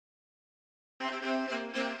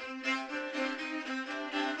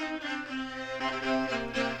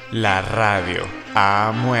La radio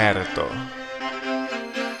ha muerto.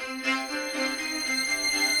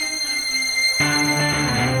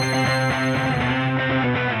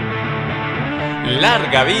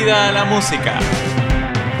 Larga vida a la música.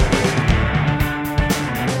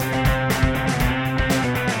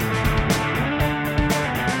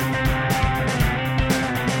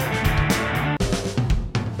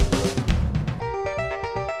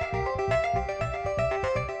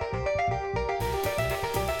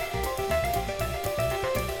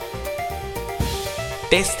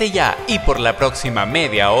 Desde ya y por la próxima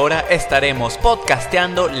media hora estaremos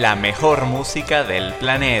podcasteando la mejor música del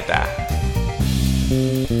planeta.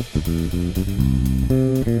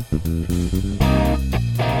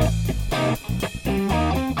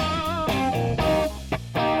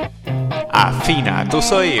 Afina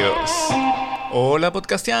tus oídos. Hola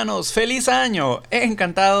podcastianos, feliz año.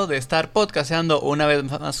 Encantado de estar podcasteando una vez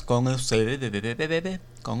más con ustedes.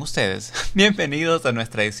 Bienvenidos a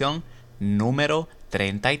nuestra edición número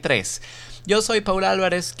 33. Yo soy Paul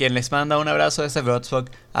Álvarez, quien les manda un abrazo desde Würzburg,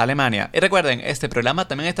 Alemania. Y recuerden, este programa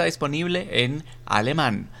también está disponible en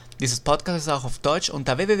alemán. Dieses Podcast ist auch auf Deutsch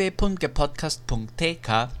unter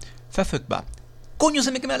www.gepodcast.tk verfügbar. ¡Coño,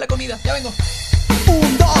 se me quema la comida! ¡Ya vengo!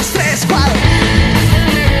 1, 2, 3, 4.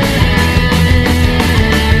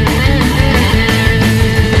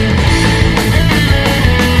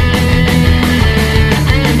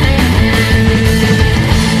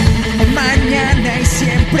 Mañana y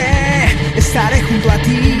siempre estaré junto a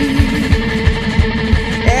ti.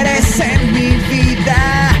 Eres en mi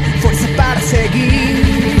vida fuerza para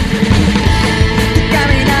seguir. Tu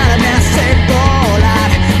caminar me hace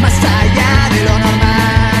volar más allá de lo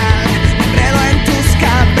normal. Me enredo en tus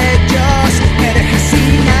cabellos, me dejas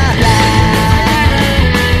sin hablar.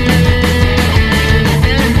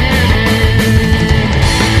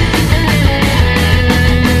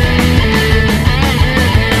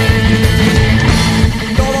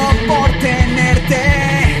 Todo por tenerte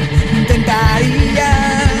intentaría,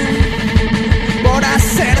 por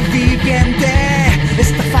hacer viviente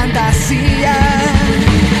esta fantasía.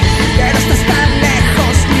 Pero estás tan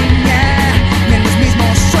lejos, niña, ni en los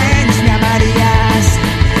mismos sueños me amarías.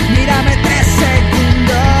 Mírame 3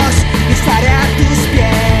 segundos y estaré a tus pies.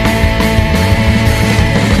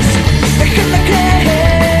 Déjame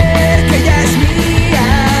creer que ya es mía,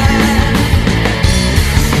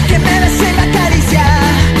 que me des en la caricia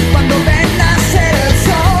cuando ven nacer el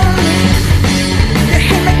sol.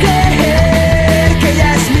 Déjame creer que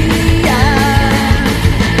ya es mía,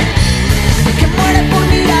 que muere por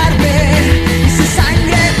mirarme y su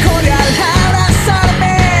sangre corre al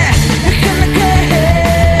abrazarme. Déjame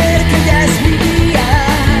creer que ya es mía,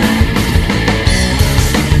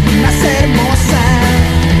 mi más hermosa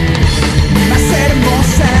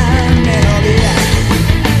melodía.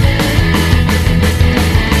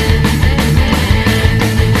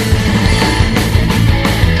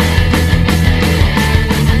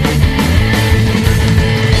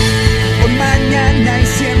 Hoy, mañana y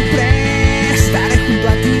siempre estaré junto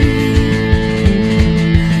a ti.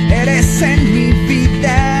 Eres en mi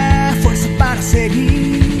vida fuerza para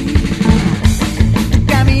seguir. Tu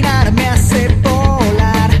caminar me hace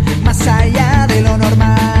volar más allá de lo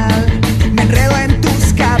normal. Me enredo en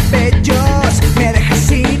tus cabellos, me dejas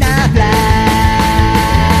sin hablar.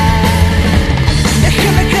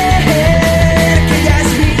 Déjame creer que ya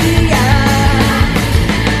es mía,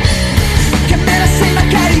 que me das en la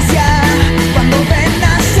caricia cuando ven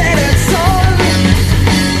nacer el sol.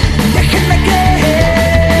 Déjenme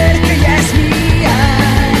creer que ya es mía,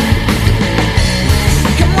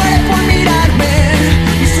 que muere por mirarme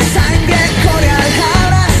y su sangre corre al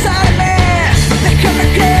abrazarme. Déjame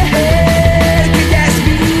creer que ya es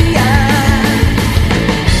mía,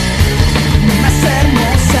 mi más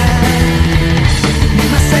hermosa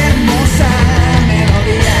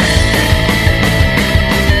melodía.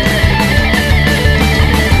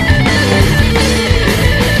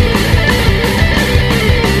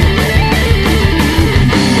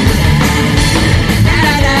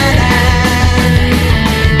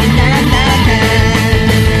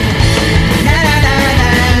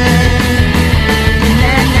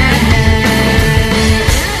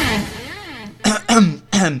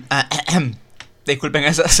 Disculpen,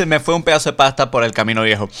 eso se me fue un pedazo de pasta por el camino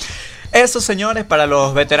viejo. Eso, señores, para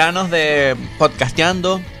los veteranos de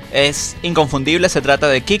podcasteando, es inconfundible. Se trata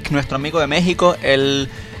de Kik, nuestro amigo de México, el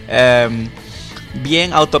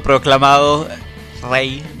bien autoproclamado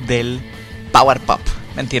rey del power pop.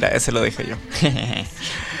 Mentira, ese lo dije yo.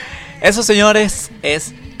 Eso, señores,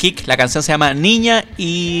 es Kik. La canción se llama Niña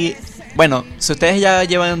y Bueno, si ustedes ya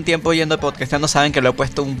llevan tiempo yendo podcasteando, saben que lo he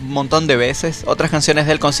puesto un montón de veces. Otras canciones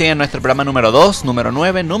de él consiguen nuestro programa número 2, número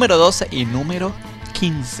 9, número 12 y número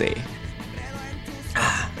 15.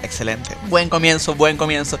 Excelente. Buen comienzo.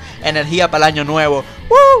 Energía para el año nuevo.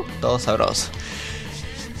 Todo sabroso.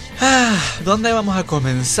 ¿Dónde vamos a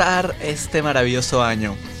comenzar este maravilloso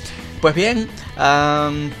año? Pues bien,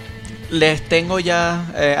 les tengo ya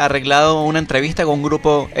arreglado una entrevista con un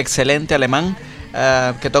grupo excelente alemán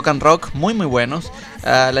que tocan rock muy buenos.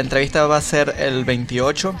 La entrevista va a ser el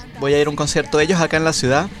 28. Voy a ir a un concierto de ellos acá en la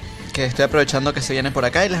ciudad, que estoy aprovechando que se vienen por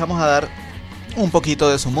acá, y les vamos a dar un poquito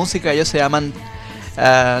de su música. Ellos se llaman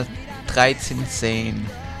 13,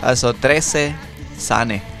 also 13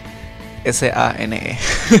 Sane, S-A-N-E.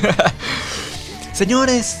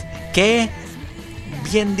 Señores, qué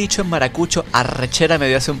bien dicho en maracucho, arrechera me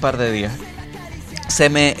dio hace un par de días. Se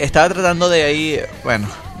me estaba tratando de ahí, bueno,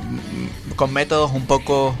 con métodos un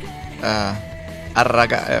poco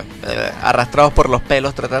arrastrados por los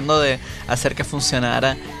pelos, tratando de hacer que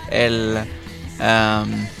funcionara el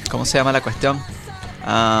 ¿cómo se llama la cuestión?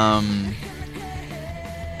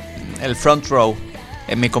 El front row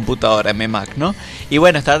en mi computadora, en mi Mac, ¿no? Y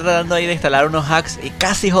bueno, estaba tratando ahí de instalar unos hacks y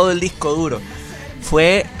casi jodo el disco duro.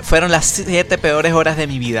 Fueron las 7 peores horas de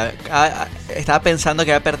mi vida. Estaba pensando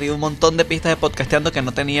que había perdido un montón de pistas de podcasteando que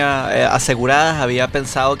no tenía aseguradas. Había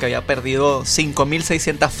pensado que había perdido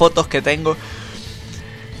 5.600 fotos que tengo.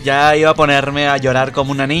 Ya iba a ponerme a llorar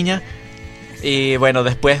como una niña. Y bueno,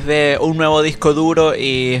 después de un nuevo disco duro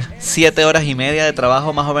y 7 horas y media de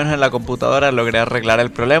trabajo más o menos en la computadora, logré arreglar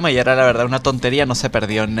el problema y era la verdad una tontería, no se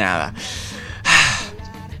perdió nada.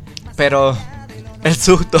 Pero el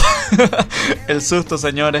susto, el susto,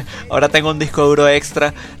 señores. Ahora tengo un disco duro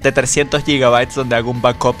extra de 300 GB donde hago un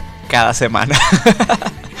backup cada semana.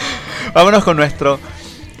 Vámonos con nuestro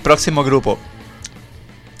próximo grupo.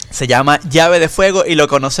 Se llama Llave de Fuego y lo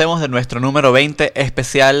conocemos de nuestro número 20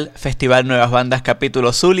 especial Festival Nuevas Bandas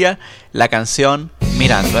capítulo Zulia, la canción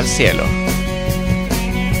Mirando al Cielo.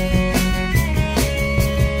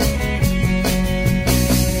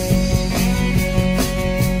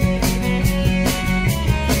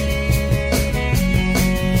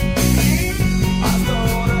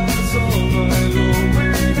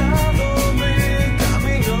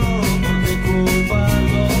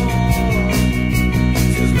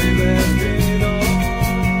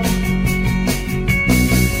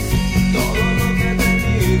 Todo lo que he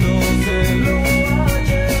tenido se lo ha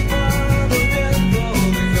llevado.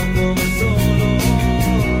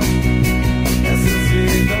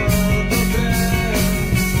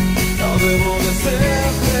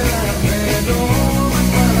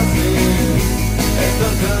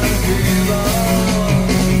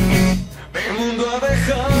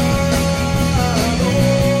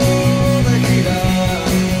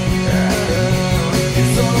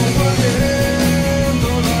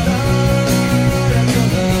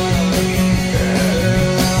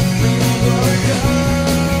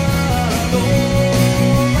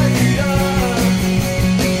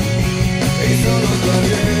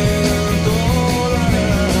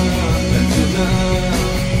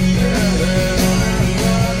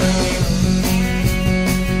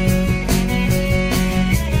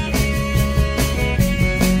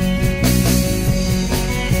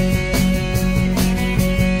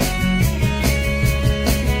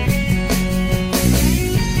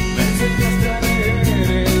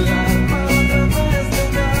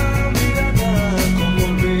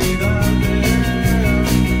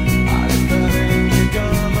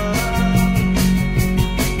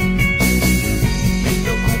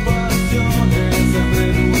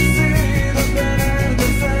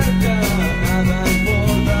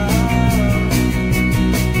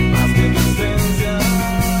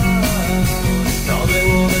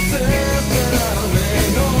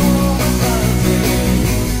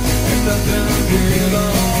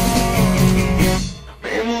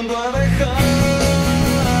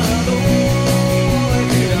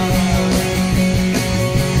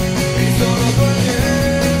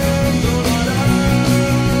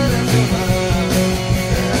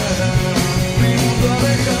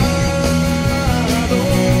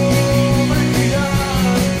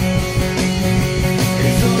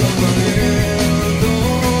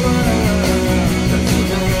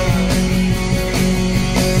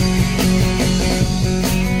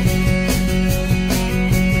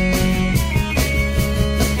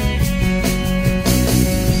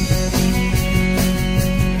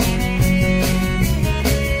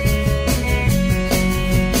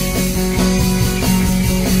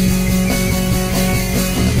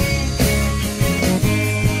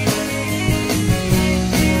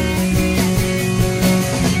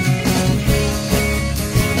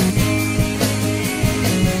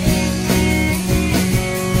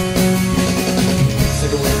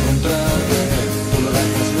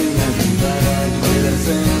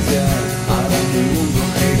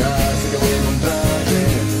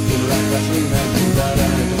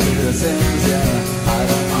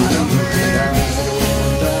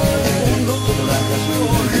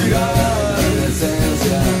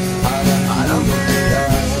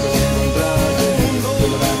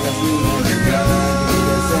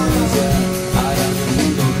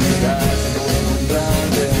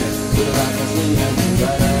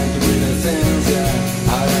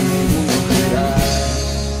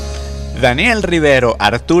 Daniel Rivero,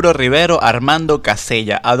 Arturo Rivero, Armando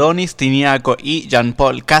Casella, Adonis Tiniaco y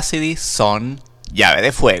Jean-Paul Cassidy son Llave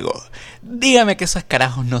de Fuego. Dígame que esos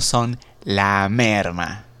carajos no son la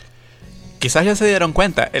merma. Quizás ya se dieron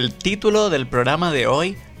cuenta, el título del programa de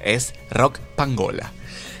hoy es Rock Pangola.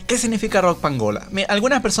 ¿Qué significa Rock Pangola?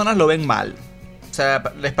 Algunas personas lo ven mal, o sea,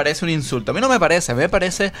 les parece un insulto. A mí no me parece, a mí me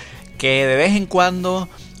parece que de vez en cuando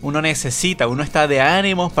uno está de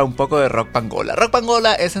ánimos para un poco de Rock Pangola. Rock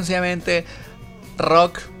Pangola es sencillamente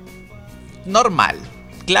rock normal,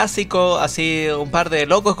 clásico, así un par de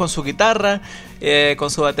locos con su guitarra, con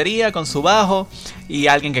su batería, con su bajo y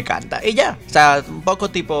alguien que canta. Y ya, o sea, un poco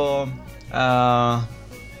tipo Pearl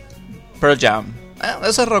Jam.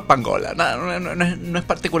 Eso es Rock Pangola. No es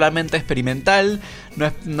particularmente experimental,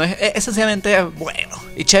 es sencillamente bueno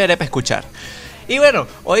y chévere para escuchar. Y bueno,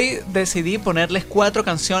 hoy decidí ponerles 4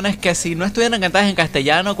 canciones que si no estuvieran cantadas en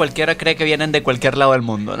castellano, cualquiera cree que vienen de cualquier lado del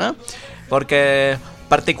mundo, ¿no? Porque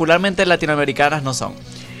particularmente latinoamericanas no son.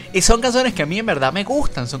 Y son canciones que a mí en verdad me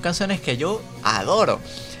gustan, son canciones que yo adoro.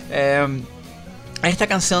 Esta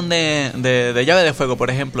canción de Llave de Fuego, por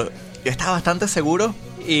ejemplo, yo estaba bastante seguro,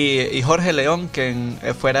 y Jorge León, que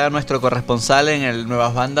fuera nuestro corresponsal en el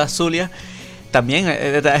Nuevas Bandas Zulia, también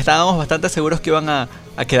estábamos bastante seguros que iban a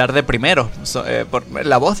quedar de primero.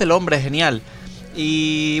 La voz del hombre es genial.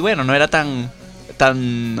 Y bueno, no era tan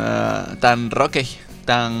rock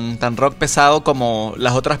pesado como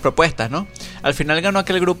las otras propuestas, ¿no? Al final ganó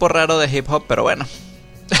aquel grupo raro de hip hop, pero bueno.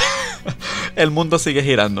 El mundo sigue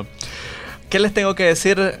girando. ¿Qué les tengo que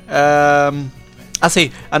decir?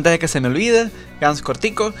 Sí, antes de que se me olvide, ganz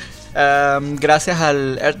cortico. Gracias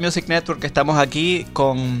al Earth Music Network que estamos aquí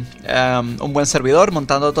con un buen servidor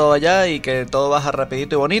montando todo allá y que todo baja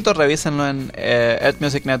rapidito y bonito. Revísenlo en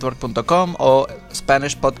earthmusicnetwork.com o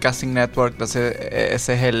Spanish Podcasting Network, ese es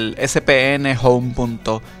el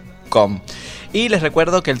spnhome.com. Y les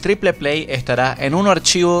recuerdo que el Triple Play estará en otro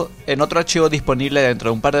archivo disponible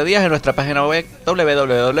dentro de un par de días en nuestra página web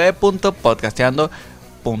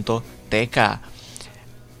www.podcasteando.tk.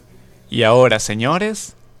 Y ahora,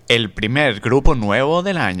 señores, el primer grupo nuevo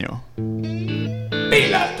del año.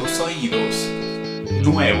 Pela tus oídos.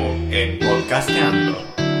 Nuevo en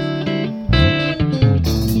Podcasteando.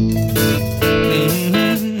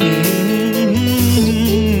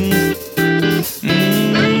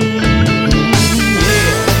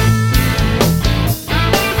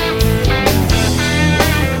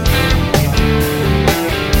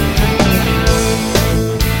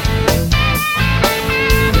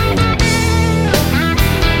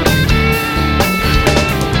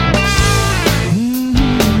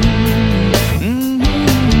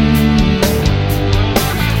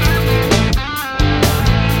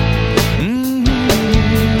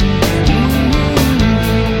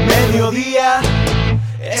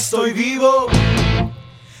 Estoy vivo,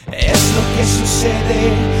 es lo que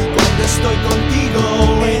sucede cuando estoy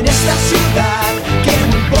contigo en esta ciudad que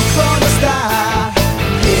muy poco nos da.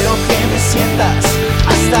 Quiero que me sientas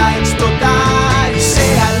hasta explotar y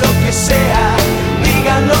sea lo que sea,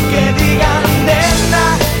 digan lo que digan,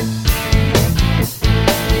 nena.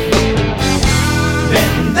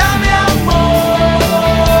 Ven, dame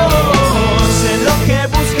amor, sé lo que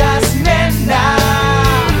buscas, nena.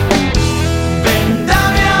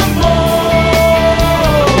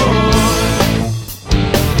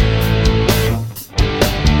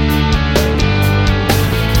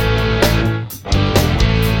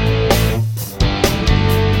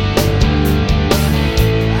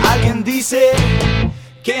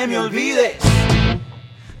 Que me olvides,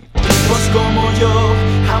 tipos como yo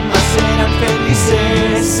jamás serán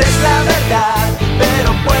felices, es la verdad,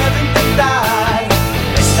 pero puedo intentar.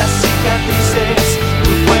 Estas cicatrices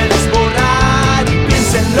tú puedes borrar y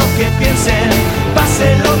piensen lo que piensen,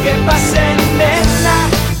 pase lo que pase, nena.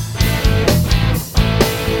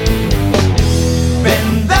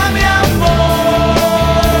 Ven, dame amor,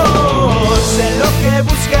 sé lo que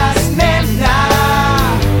buscas, nena.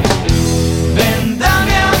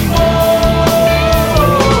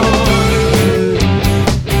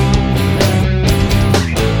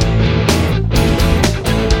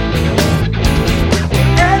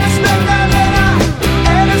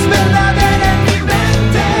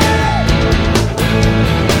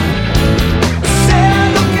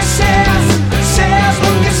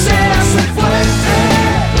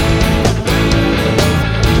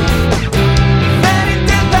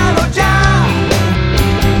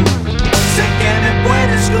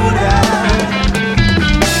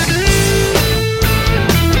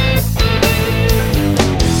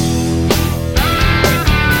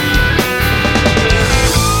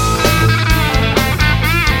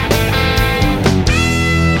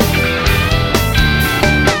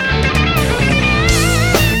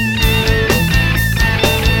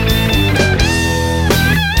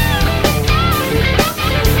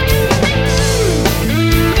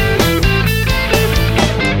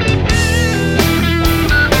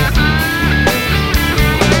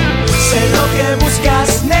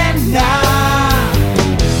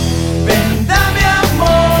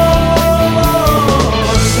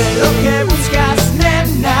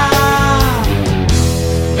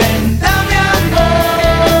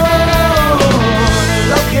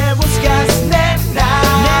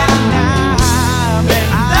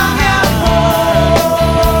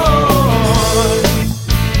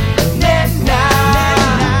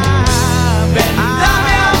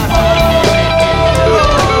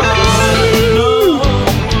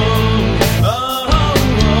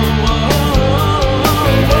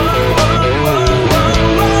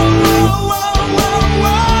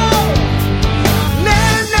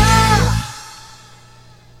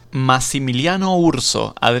 Massimiliano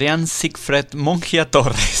Urso, Adrián Siegfried Mongia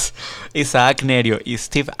Torres, Isaac Nerio y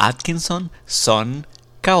Steve Atkinson son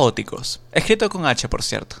Caóticos. Escrito con H, por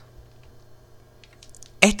cierto.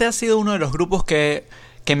 Este ha sido uno de los grupos que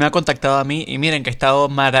me ha contactado a mí. Y miren que he estado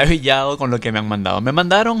maravillado con lo que me han mandado. Me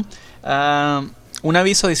mandaron un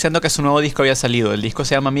aviso diciendo que su nuevo disco había salido. El disco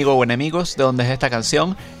se llama Amigo o Enemigos, de donde es esta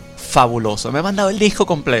canción. Fabuloso. Me han mandado el disco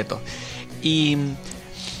completo. Y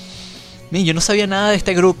miren, yo no sabía nada de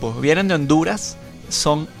este grupo. Vienen de Honduras.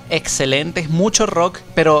 Son excelentes, mucho rock,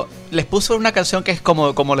 pero les puse una canción que es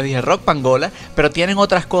como les dije, rock pangola, pero tienen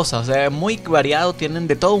otras cosas, o sea, muy variado, tienen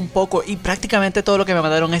de todo un poco y prácticamente todo lo que me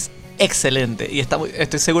mandaron es excelente y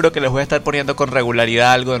estoy seguro que les voy a estar poniendo con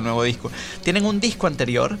regularidad algo del nuevo disco. Tienen un disco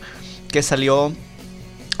anterior que salió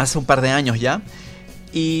hace un par de años ya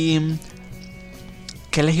y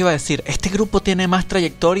 ¿qué les iba a decir? Este grupo tiene más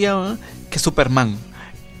trayectoria que Superman.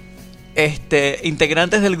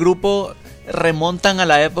 Integrantes del grupo remontan a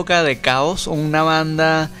la época de Caos, una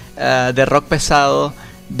banda de rock pesado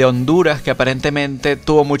de Honduras que aparentemente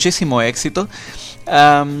tuvo muchísimo éxito.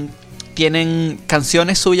 Tienen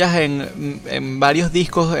canciones suyas en varios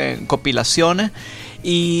discos, en compilaciones.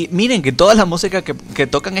 Y miren que toda la música que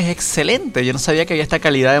tocan es excelente. Yo no sabía que había esta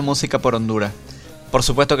calidad de música por Honduras. Por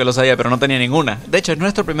supuesto que lo sabía, pero no tenía ninguna. De hecho, es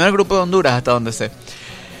nuestro primer grupo de Honduras hasta donde sé.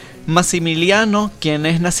 Massimiliano, quien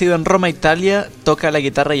es nacido en Roma, Italia, toca la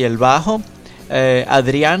guitarra y el bajo.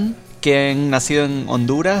 Adrián, quien nacido en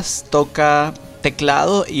Honduras, toca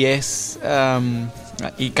teclado y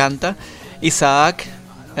y canta. Isaac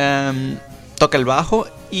toca el bajo.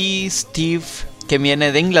 Y Steve, que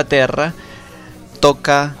viene de Inglaterra,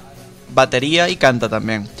 toca batería y canta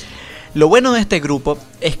también. Lo bueno de este grupo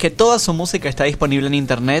es que toda su música está disponible en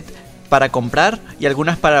internet para comprar y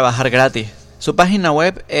algunas para bajar gratis. Su página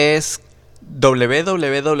web es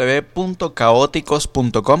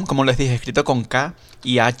www.caóticos.com, como les dije, escrito con K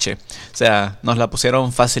y H. O sea, nos la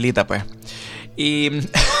pusieron facilita, pues. Y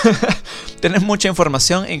tienen mucha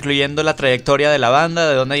información, incluyendo la trayectoria de la banda,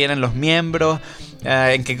 de dónde vienen los miembros,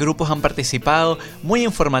 en qué grupos han participado. Muy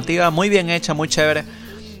informativa, muy bien hecha, muy chévere.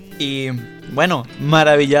 Y bueno,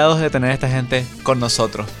 maravillados de tener a esta gente con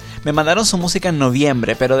nosotros. Me mandaron su música en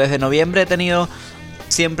noviembre, pero desde noviembre he tenido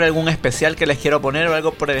siempre algún especial que les quiero poner o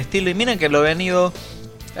algo por el estilo. Y miren que lo he venido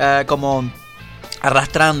como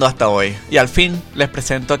arrastrando hasta hoy. Y al fin les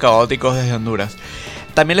presento a Caóticos desde Honduras.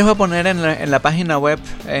 También les voy a poner en la página web,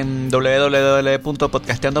 en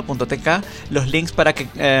www.podcasteando.tk, los links para que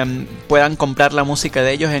puedan comprar la música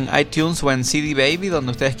de ellos en iTunes o en CD Baby,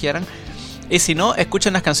 donde ustedes quieran. Y si no,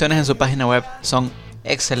 escuchen las canciones en su página web, son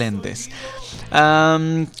excelentes.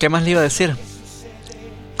 ¿Qué más le iba a decir?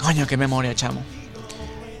 Coño, qué memoria, chamo.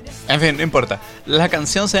 En fin, no importa. La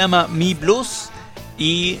canción se llama Mi Blues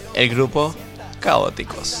y el grupo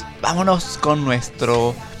Caóticos. Vámonos con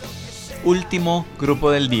nuestro último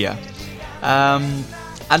grupo del día.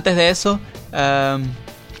 Antes de eso, a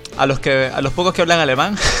los pocos que hablan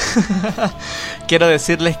alemán, quiero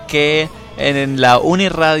decirles que en la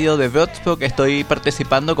Uniradio de Würzburg estoy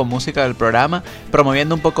participando con música del programa,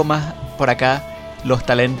 promoviendo un poco más por acá los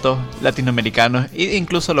talentos latinoamericanos e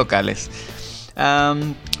incluso locales.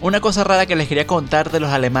 Una cosa rara que les quería contar de los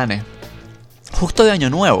alemanes: justo de Año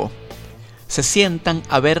Nuevo se sientan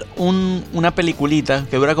a ver una peliculita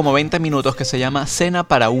que dura como 20 minutos que se llama Cena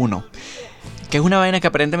para Uno, que es una vaina que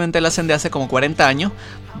aparentemente la hacen de hace como 40 años,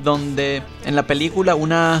 donde en la película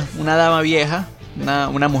una dama vieja,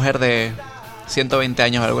 una mujer de 120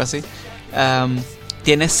 años o algo así,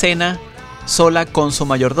 tiene cena sola con su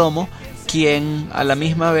mayordomo, quien a la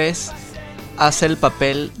misma vez hace el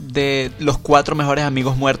papel de los 4 mejores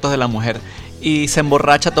amigos muertos de la mujer y se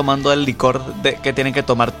emborracha tomando el licor que tienen que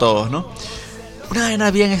tomar todos, ¿no? Una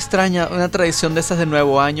vaina bien extraña, una tradición de esas de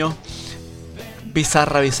Nuevo Año,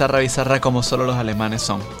 bizarra como solo los alemanes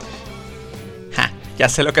son. Ya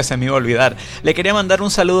sé lo que se me iba a olvidar. Le quería mandar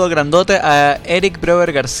un saludo grandote a Eric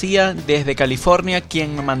Breuer García desde California,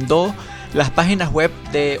 quien me mandó las páginas web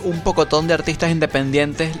de un pocotón de artistas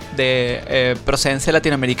independientes de procedencia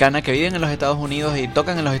latinoamericana que viven en los Estados Unidos y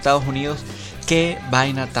tocan en los Estados Unidos. ¡Qué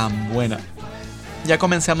vaina tan buena! Ya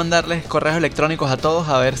comencé a mandarles correos electrónicos a todos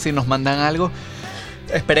a ver si nos mandan algo.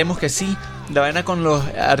 Esperemos que sí. La vaina con los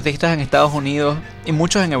artistas en Estados Unidos y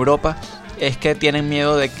muchos en Europa es que tienen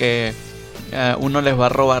miedo de que uno les va a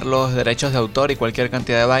robar los derechos de autor y cualquier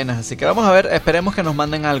cantidad de vainas. Así que vamos a ver, esperemos que nos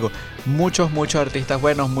manden algo. Muchos artistas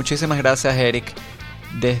buenos. Muchísimas gracias, Eric,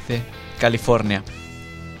 desde California.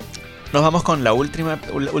 Nos vamos con la última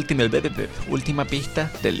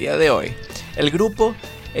pista del día de hoy. El grupo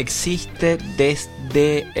existe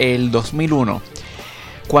desde el 2001.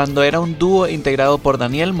 cuando era un dúo integrado por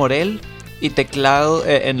Daniel Morel y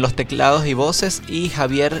en los teclados y voces, y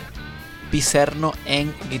Javier Picerno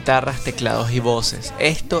en guitarras, teclados y voces.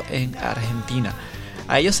 Esto en Argentina.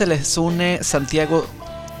 A ellos se les une Santiago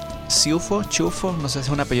Ciuffo, no sé si es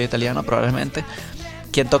un apellido italiano probablemente,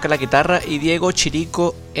 quien toca la guitarra, y Diego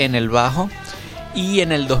Chirico en el bajo. Y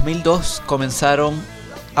en el 2002 comenzaron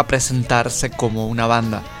a presentarse como una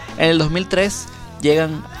banda. En el 2003 llega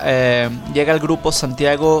el grupo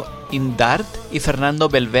Santiago Indart y Fernando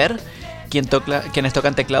Belver, quienes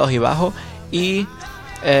tocan teclados y bajo, y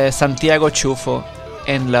Santiago Chufo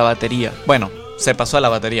en la batería. Bueno, se pasó a la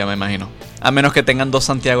batería, me imagino. A menos que tengan dos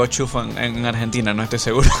Santiago Chufo en Argentina, no estoy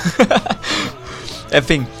seguro. En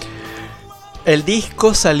fin. El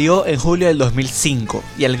disco salió en julio del 2005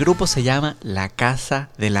 y el grupo se llama La Casa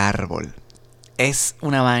del Árbol. Es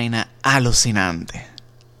una vaina alucinante.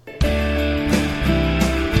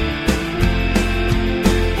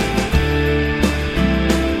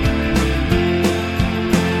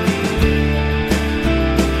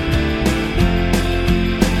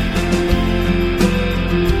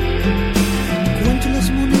 Cuento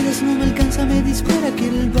las monedas, no me alcanza, me dispara que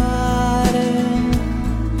el bar.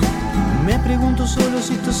 Me pregunto solo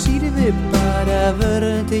si esto sirve para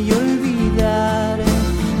verte y olvidar.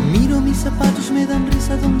 Miro mis zapatos, me dan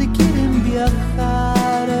risa donde quieren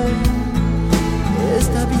viajar.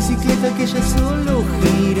 Esta bicicleta que ya solo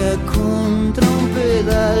gira contra un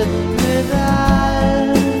pedal,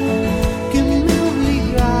 que me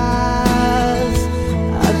obligas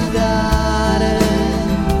a dar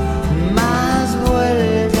más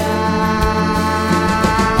vueltas.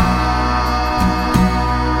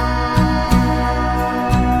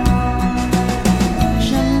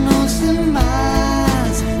 Ya no sé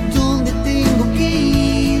más dónde tengo que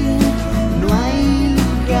ir, no hay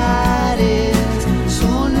lugares,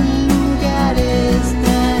 solo lugares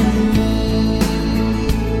en mí.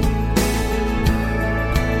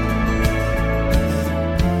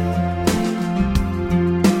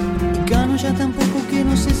 Gano ya tan poco que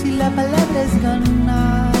no sé si la palabra es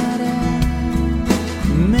ganar.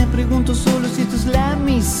 Me pregunto solo si esto es la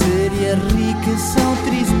miseria, riqueza o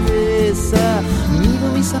tristeza.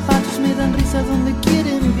 Miro mis zapatos, me dan risa donde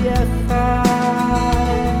quieren viajar.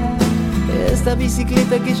 Esta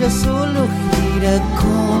bicicleta que ya solo gira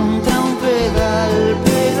contra un pedal,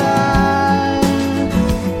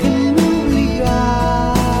 que me obligas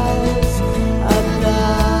a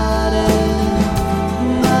dar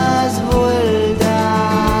más vueltas.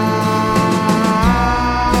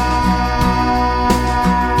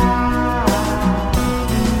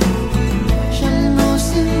 Ya no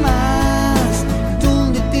sé más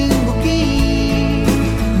dónde tengo que ir,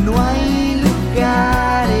 no hay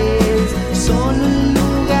lugares, solo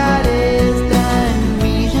lugares en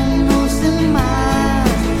mí. Ya no sé más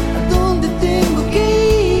a dónde tengo que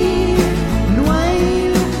ir, no hay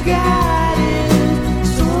lugares,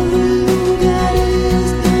 solo lugares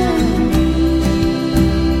en mí.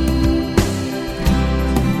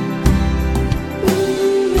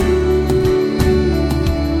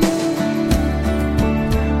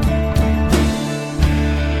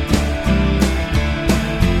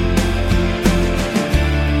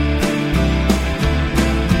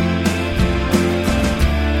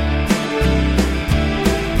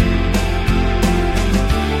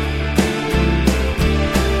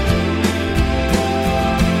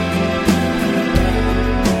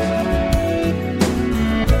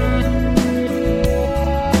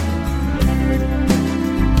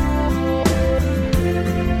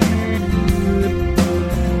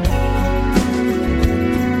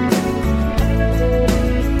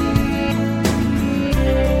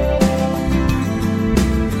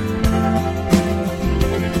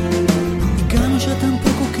 Gano ya tan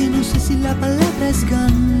poco que no sé si la palabra es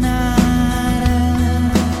ganar.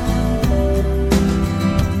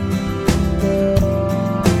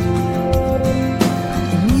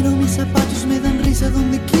 Miro mis zapatos, me dan risa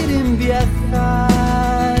donde quieren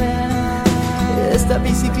viajar. Esta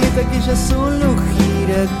bicicleta que ya solo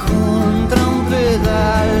gira contra un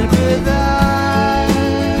pedal,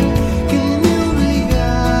 que me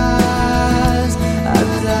obligas a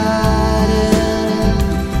dar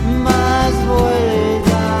más vueltas.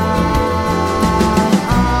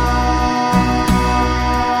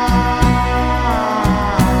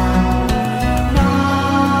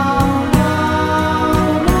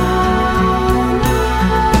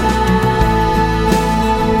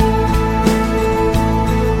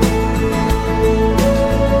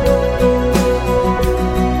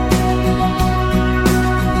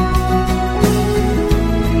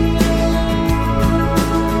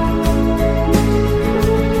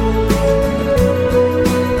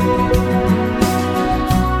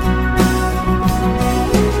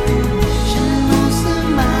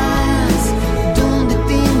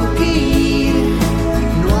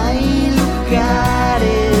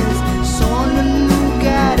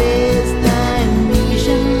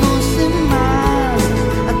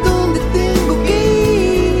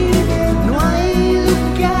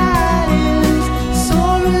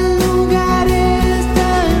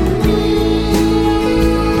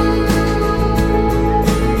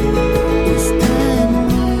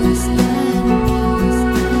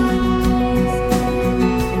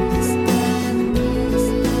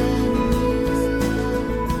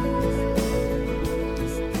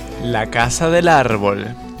 Casa del Árbol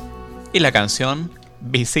y la canción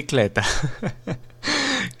Bicicleta.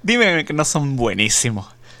 Dime que no son buenísimos.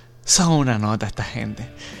 Son una nota esta gente.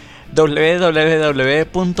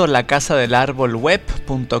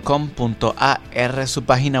 www.lacasadelarbolweb.com.ar, su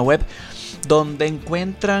página web, donde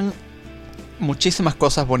encuentran muchísimas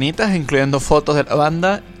cosas bonitas, incluyendo fotos de la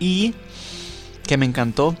banda, y que me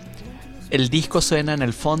encantó, el disco suena en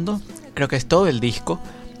el fondo, creo que es todo el disco,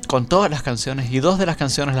 con todas las canciones, y 2 de las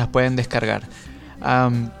canciones las pueden descargar.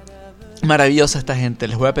 Maravillosa esta gente.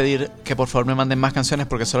 Les voy a pedir que por favor me manden más canciones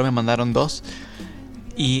porque solo me mandaron 2,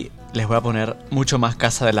 y les voy a poner mucho más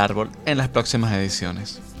Casa del Árbol en las próximas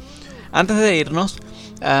ediciones. Antes de irnos,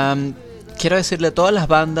 quiero decirle a todas las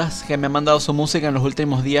bandas que me han mandado su música en los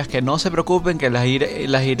últimos días que no se preocupen, que las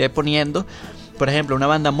iré poniendo. Por ejemplo, una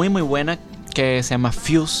banda muy muy buena que se llama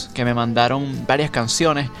Fuse, que me mandaron varias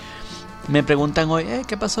canciones. Me preguntan hoy,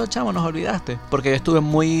 ¿qué pasó, chamo? ¿Nos olvidaste? Porque yo estuve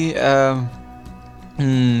muy...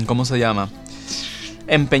 ¿cómo se llama?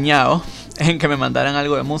 Empeñado en que me mandaran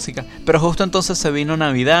algo de música. Pero justo entonces se vino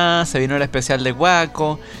Navidad, se vino el especial de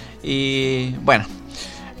Guaco. Y bueno,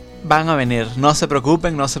 van a venir. No se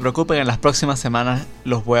preocupen. En las próximas semanas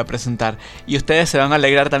los voy a presentar. Y ustedes se van a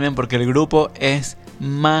alegrar también porque el grupo es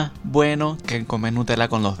más bueno que comer Nutella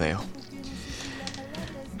con los dedos.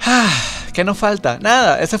 ¿Qué nos falta?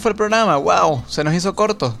 Nada, ese fue el programa. ¡Wow! Se nos hizo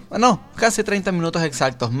corto. No, casi 30 minutos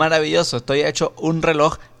exactos. Maravilloso. Estoy hecho un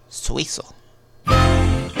reloj suizo.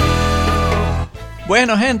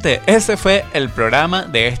 Bueno, gente, ese fue el programa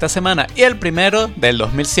de esta semana y el primero del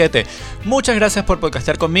 2007. Muchas gracias por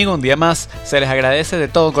podcastear conmigo un día más. Se les agradece de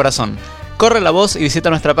todo corazón. Corre la voz y visita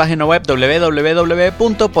nuestra página web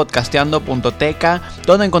www.podcasteando.tk,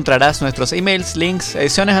 donde encontrarás nuestros emails, links,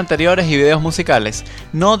 ediciones anteriores y videos musicales.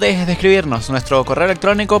 No dejes de escribirnos. Nuestro correo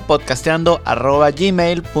electrónico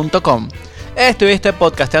podcasteando@gmail.com. Estuviste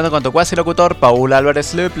podcasteando con tu cuasi locutor Paul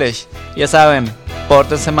Álvarez Luplich. Ya saben,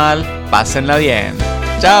 pórtense mal, pásenla bien.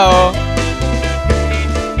 ¡Chao!